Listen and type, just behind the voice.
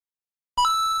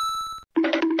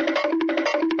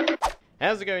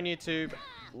How's it going, YouTube?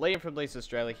 Liam from Leeds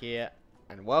Australia here,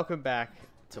 and welcome back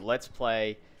to Let's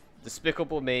Play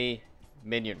Despicable Me,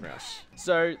 Minion Rush.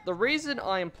 So, the reason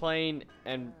I am playing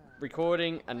and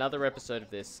recording another episode of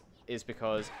this is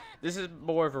because this is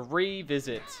more of a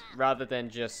revisit rather than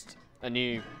just a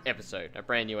new episode, a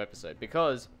brand new episode.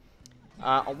 Because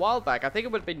a while back, I think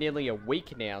it would have been nearly a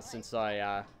week now since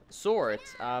I saw it,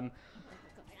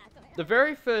 the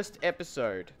very first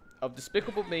episode of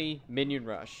Despicable Me, Minion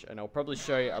Rush, and I'll probably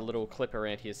show you a little clip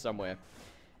around here somewhere.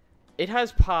 It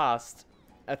has passed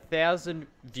 1,000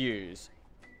 views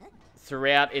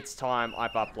throughout its time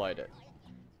I've uploaded.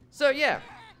 So yeah,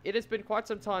 it has been quite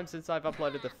some time since I've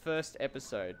uploaded the first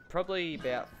episode, probably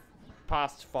about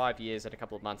past 5 years and a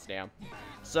couple of months now.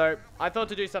 So I thought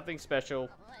to do something special.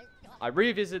 I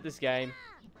revisit this game,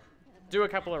 do a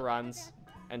couple of runs,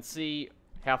 and see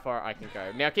how far I can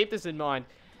go. Now keep this in mind.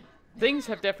 Things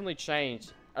have definitely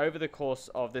changed over the course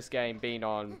of this game being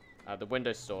on the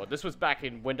Windows Store. This was back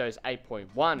in Windows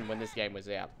 8.1 when this game was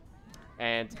out.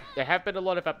 And there have been a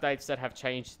lot of updates that have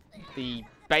changed the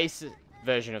base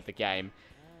version of the game.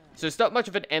 So it's not much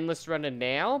of an endless runner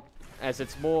now, as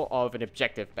it's more of an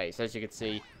objective base. As you can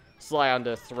see, slide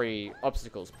under 3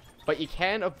 obstacles. But you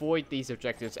can avoid these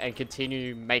objectives and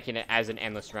continue making it as an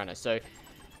endless runner. So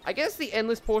I guess the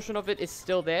endless portion of it is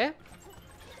still there.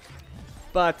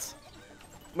 But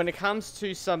when it comes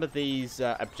to some of these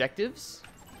objectives,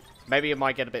 maybe it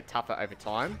might get a bit tougher over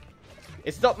time.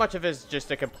 It's not much of as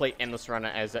just a complete endless runner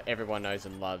as everyone knows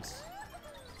and loves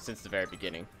since the very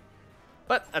beginning.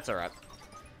 But that's alright.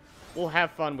 We'll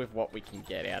have fun with what we can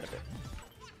get out of it.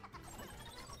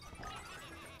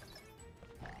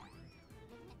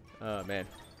 Oh man.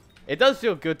 It does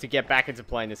feel good to get back into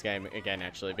playing this game again,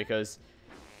 actually, because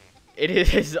it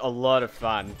is a lot of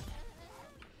fun.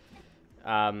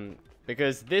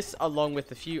 Because this, along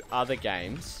with a few other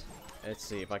games, let's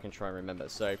see if I can try and remember.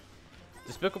 So,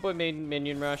 Despicable Me,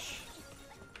 Minion Rush.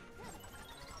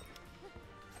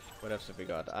 What else have we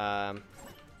got?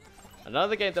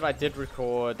 Another game that I did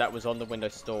record that was on the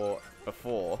Windows Store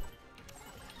before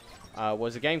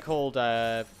was a game called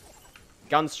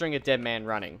Gunstringer Dead Man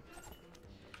Running.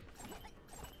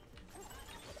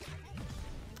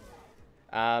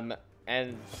 And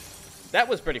that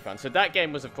was pretty fun. So that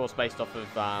game was, of course, based off of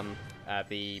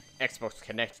the Xbox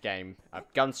Connect game,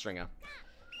 Gunstringer.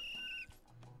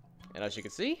 And as you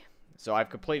can see, so I've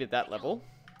completed that level.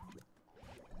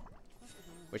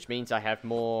 Which means I have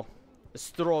more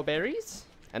strawberries.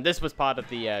 And this was part of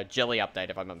the jelly update,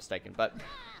 if I'm not mistaken. But,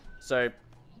 so,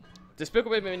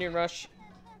 Despicable Me Minion Rush,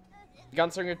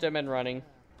 Gunstringer Dead Man Running,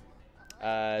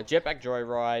 Jetpack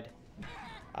Joyride,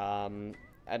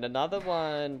 and another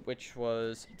one, which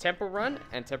was Temple Run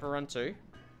and Temple Run 2.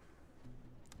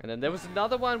 And then there was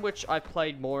another one, which I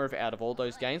played more of out of all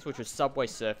those games, which was Subway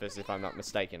Surfers, if I'm not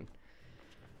mistaken.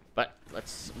 But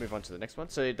let's move on to the next one.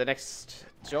 So the next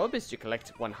job is to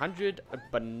collect 100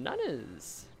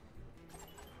 bananas.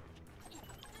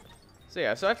 So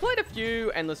yeah, so I've played a few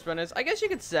endless runners. I guess you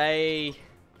could say...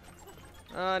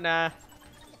 Oh, nah.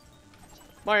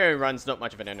 Mario Run's not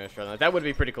much of an endless runner. That would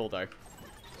be pretty cool, though.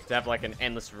 To have like an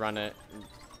endless runner,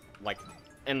 like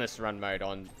endless run mode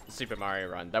on Super Mario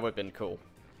Run. That would have been cool.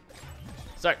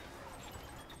 So,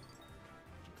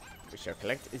 we shall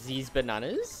collect these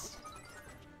bananas.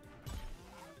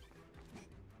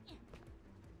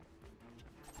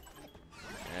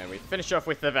 And we finish off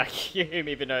with the vacuum,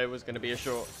 even though it was going to be a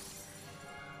short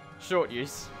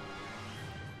use.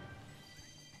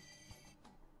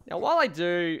 Now, while I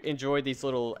do enjoy these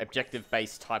little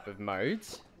objective-based type of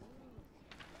modes...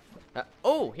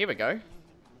 oh, here we go.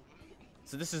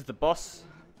 So this is the boss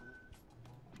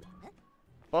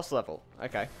level.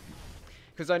 Okay.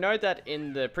 Because I know that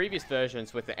in the previous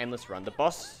versions with the endless run, the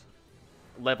boss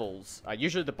levels,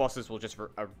 usually the bosses will just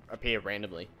appear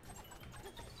randomly.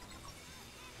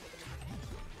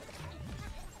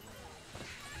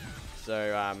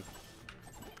 So,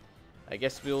 I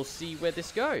guess we'll see where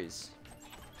this goes.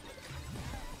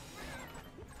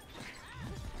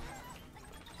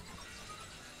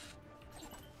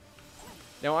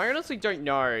 Now, I honestly don't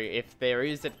know if there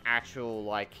is an actual,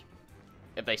 like,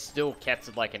 if they still kept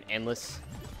it like an endless,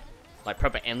 like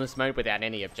proper endless mode without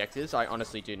any objectives. I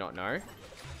honestly do not know.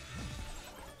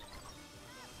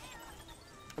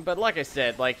 But like I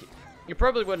said, like, you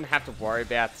probably wouldn't have to worry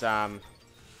about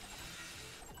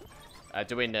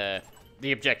doing the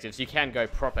objectives. You can go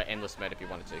proper endless mode if you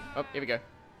wanted to. Oh, here we go.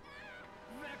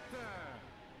 Vector!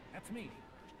 That's me.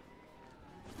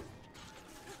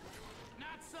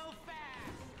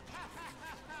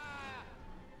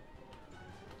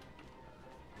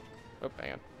 Oh,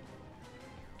 hang on.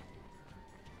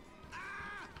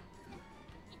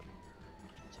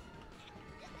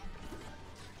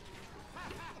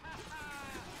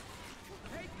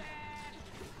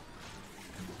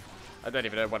 don't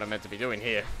even know what I'm meant to be doing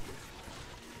here.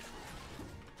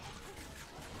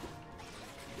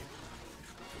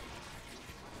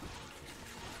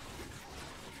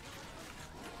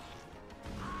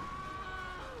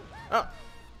 Oh.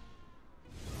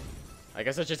 I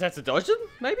guess I just have to dodge them,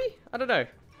 maybe? I don't know.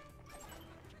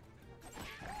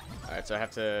 Alright, so I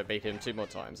have to beat him 2 more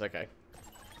times. Okay.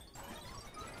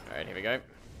 Alright, here we go.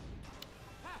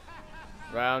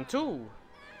 Round 2.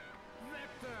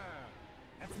 Vector!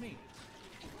 That's me.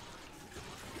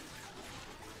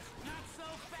 Not so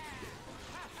fast!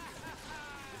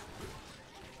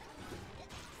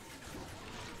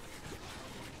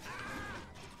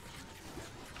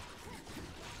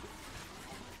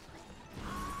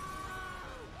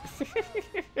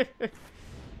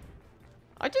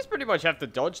 I just pretty much have to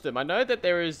dodge them. I know that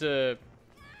there is a...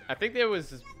 I think there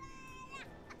was...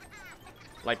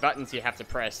 like buttons you have to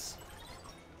press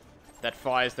that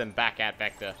fires them back at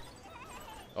Vector.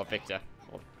 Or Victor.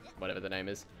 Or whatever the name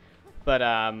is. But,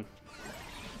 I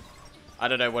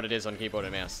don't know what it is on keyboard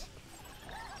and mouse.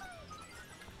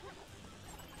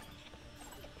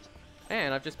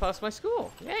 And I've just passed my score.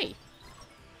 Yay!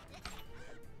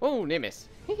 Oh, near miss.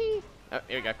 Oh, here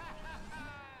we go.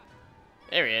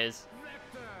 There he is.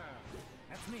 Vector!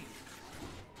 That's me.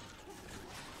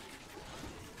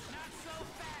 Not so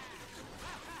fast!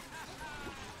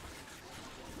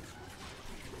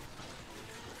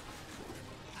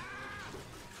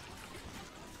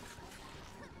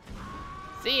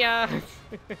 See ya!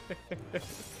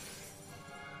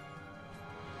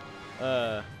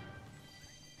 Alright,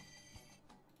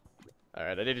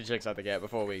 I need to check something out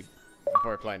before I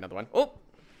play another one. Oh!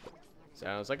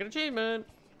 Sounds like an achievement.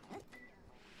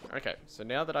 Okay, so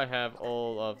now that I have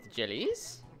all of the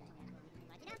jellies.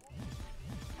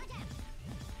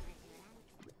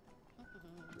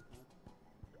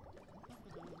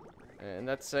 And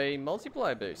that's a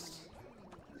multiplier boost.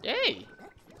 Yay!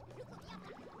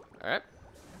 Alright.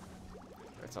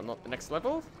 Let's unlock the next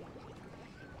level.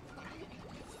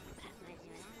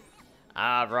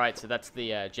 Ah, right, so that's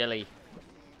the jelly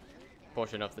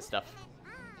portion of the stuff.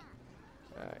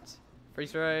 Alright.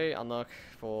 Freeze ray, unlock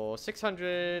for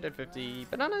 650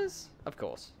 bananas? Of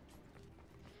course.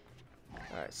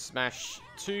 Alright, smash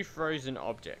 2 frozen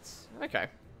objects. Okay.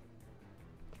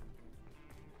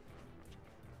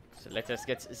 So let us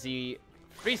get the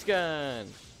freeze gun.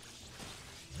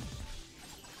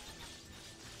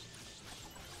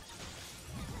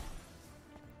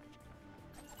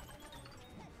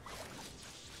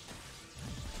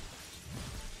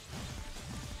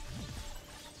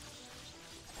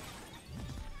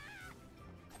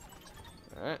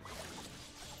 Alright.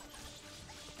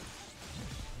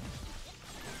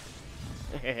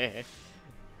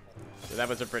 So that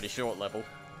was a pretty short level.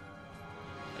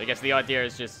 I guess the idea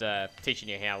is just teaching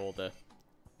you how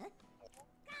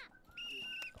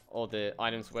all the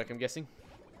items work, I'm guessing.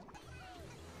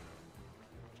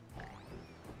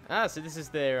 Ah, so this is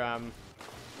their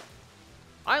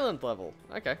island level.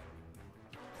 Okay.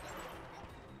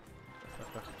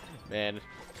 Man.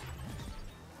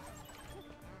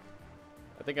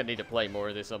 I think I need to play more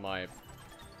of this on my...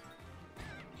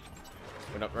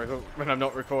 when I'm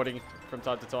not recording from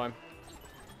time to time.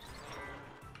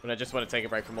 When I just want to take a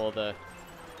break from all the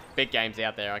big games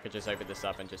out there, I could just open this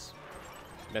up and just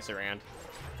mess around.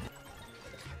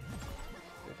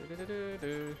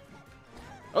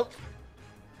 Oh!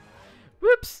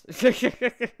 Whoops!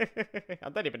 I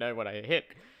don't even know what I hit.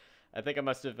 I think I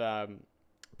must have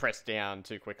pressed down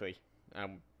too quickly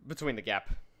between the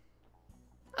gap.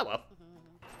 Oh well.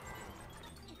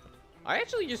 I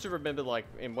actually used to remember, like,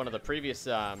 in one of the previous,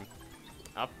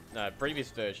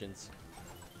 previous versions,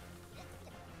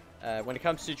 when it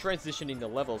comes to transitioning the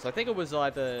levels, I think it was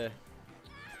either...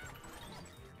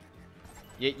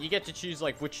 You get to choose,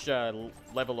 like, which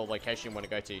level or location you want to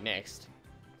go to next,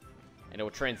 and it will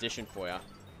transition for you.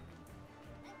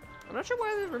 I'm not sure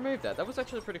why they removed that. That was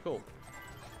actually pretty cool.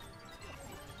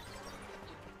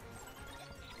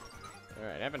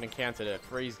 Alright, I haven't encountered a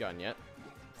freeze gun yet.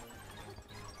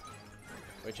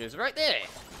 Which is right there.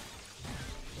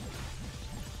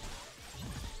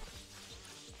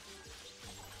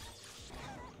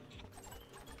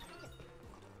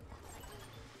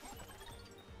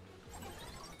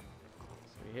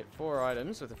 So we hit 4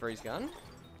 items with the freeze gun.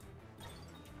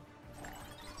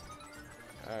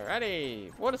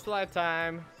 Alrighty, water slide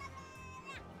time.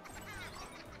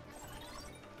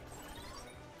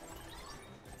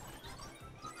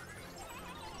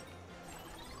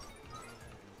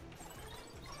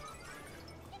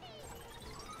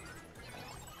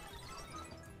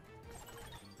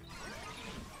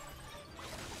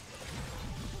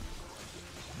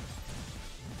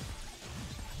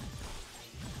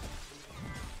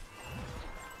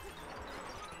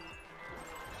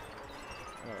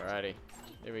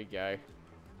 Here we go.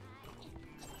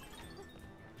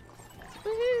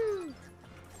 Woohoo!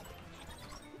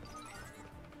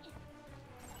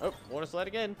 Oh, water slide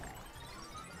again.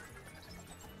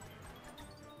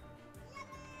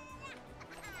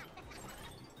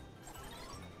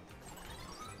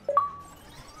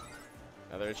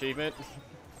 Another achievement.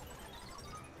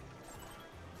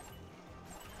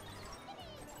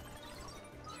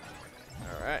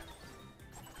 Alright.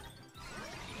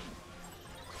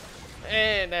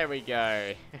 And there we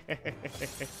go.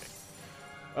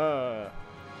 That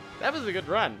was a good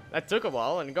run. That took a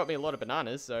while and got me a lot of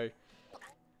bananas, so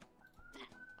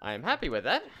I am happy with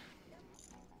that.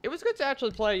 It was good to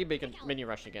actually play Minion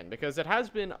Rush again, because it has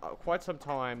been quite some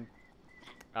time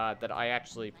that I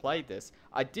actually played this.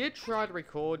 I did try to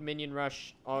record Minion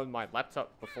Rush on my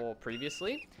laptop before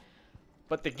previously,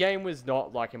 but the game was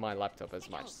not liking my laptop as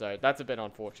much, so that's a bit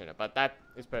unfortunate, but that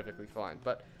is perfectly fine.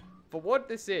 But for what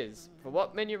this is, for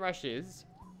what Minion Rush is,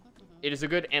 it is a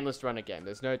good endless runner game,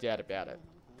 there's no doubt about it.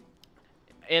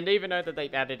 And even though that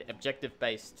they've added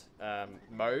objective-based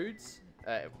modes,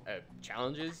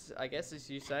 challenges, I guess as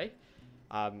you say,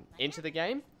 into the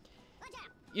game,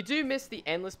 you do miss the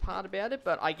endless part about it,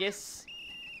 but I guess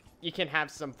you can have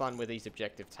some fun with these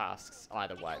objective tasks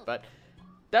either way. But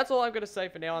that's all I'm going to say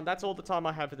for now, and that's all the time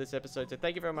I have for this episode. So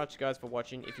thank you very much, guys, for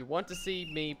watching. If you want to see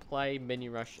me play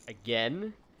Minion Rush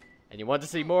again, and you want to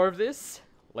see more of this,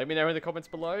 let me know in the comments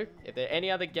below. If there are any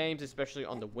other games, especially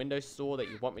on the Windows Store, that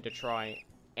you want me to try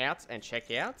out and check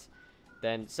out,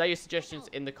 then say your suggestions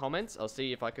in the comments. I'll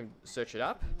see if I can search it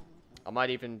up. I might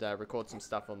even record some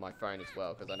stuff on my phone as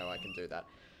well, because I know I can do that.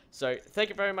 So, thank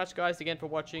you very much, guys, again for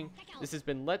watching. This has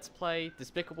been Let's Play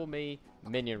Despicable Me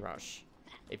Minion Rush.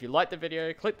 If you liked the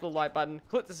video, click the like button,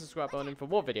 click the subscribe button for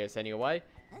more videos anyway.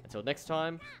 Until next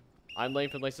time, I'm Liam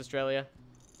from Australia.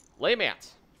 Liam out!